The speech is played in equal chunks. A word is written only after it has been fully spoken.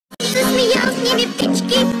Смеялась с ними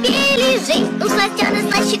птички, пели, жизнь у сластены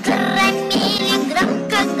слаще карамели.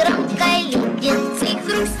 Громко-громко леденцы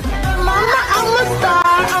хрустят. Мама, I'm a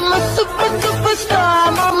star, I'm a super-duper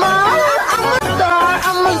star. Мама, I'm a star,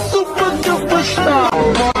 I'm a super-duper star.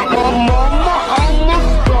 Mama, I'm a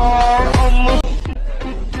star, I'm a...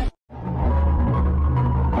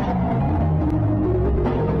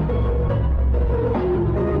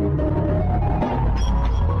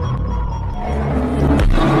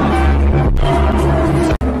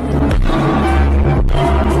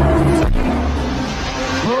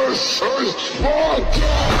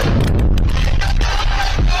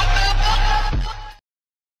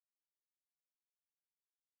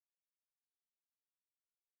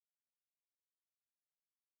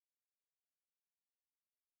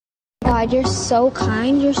 God, you're so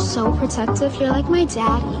kind, you're so protective, you're like my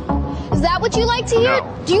daddy. Is that what you like to hear?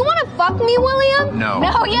 No. Do you want to fuck me, William? No.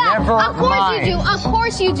 No, yeah. Never of course mind. you do, of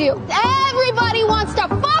course you do. Everybody wants to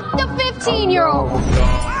fuck the 15-year-old.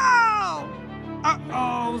 Wow!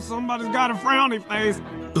 Uh-oh, somebody's got a frowny face.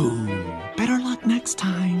 Ooh, better luck next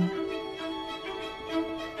time.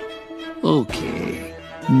 Okay,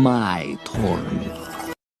 my turn.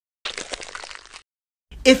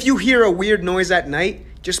 If you hear a weird noise at night,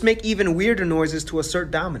 just make even weirder noises to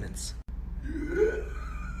assert dominance.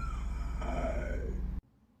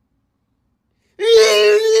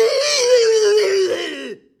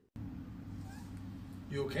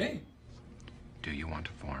 You okay? Do you want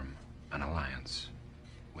to form an alliance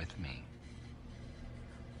with me?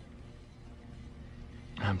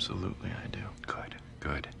 Absolutely, I do. Good,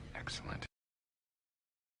 good, excellent.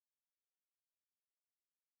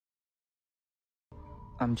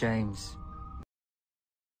 I'm James.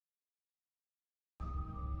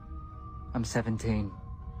 I'm 17.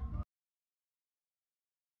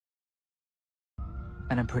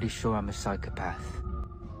 And I'm pretty sure I'm a psychopath.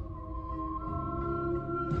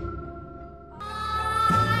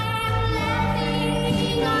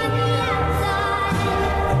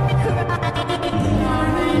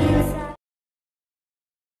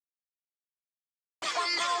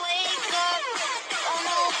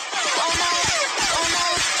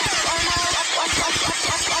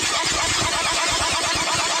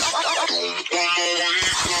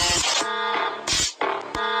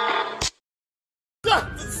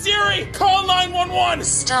 Siri, call 911!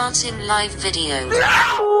 Starting live video.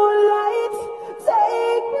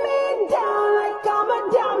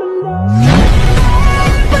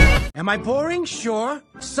 Am I boring? Sure.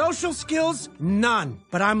 Social skills? None.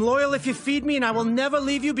 But I'm loyal if you feed me and I will never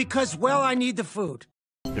leave you because, well, I need the food.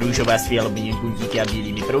 Růžová s fialovými puntíky a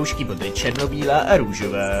bílými proužky, poté černobílá a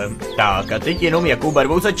růžová. Tak a teď jenom jakou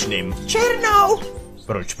barvou začnem. Černou!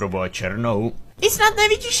 Proč proboha černou? I snad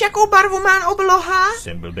nevidíš, jakou barvu má obloha?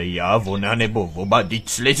 Jsem blbej já, ona nebo oba, teď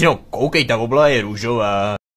slizno, koukej, ta obloha je růžová.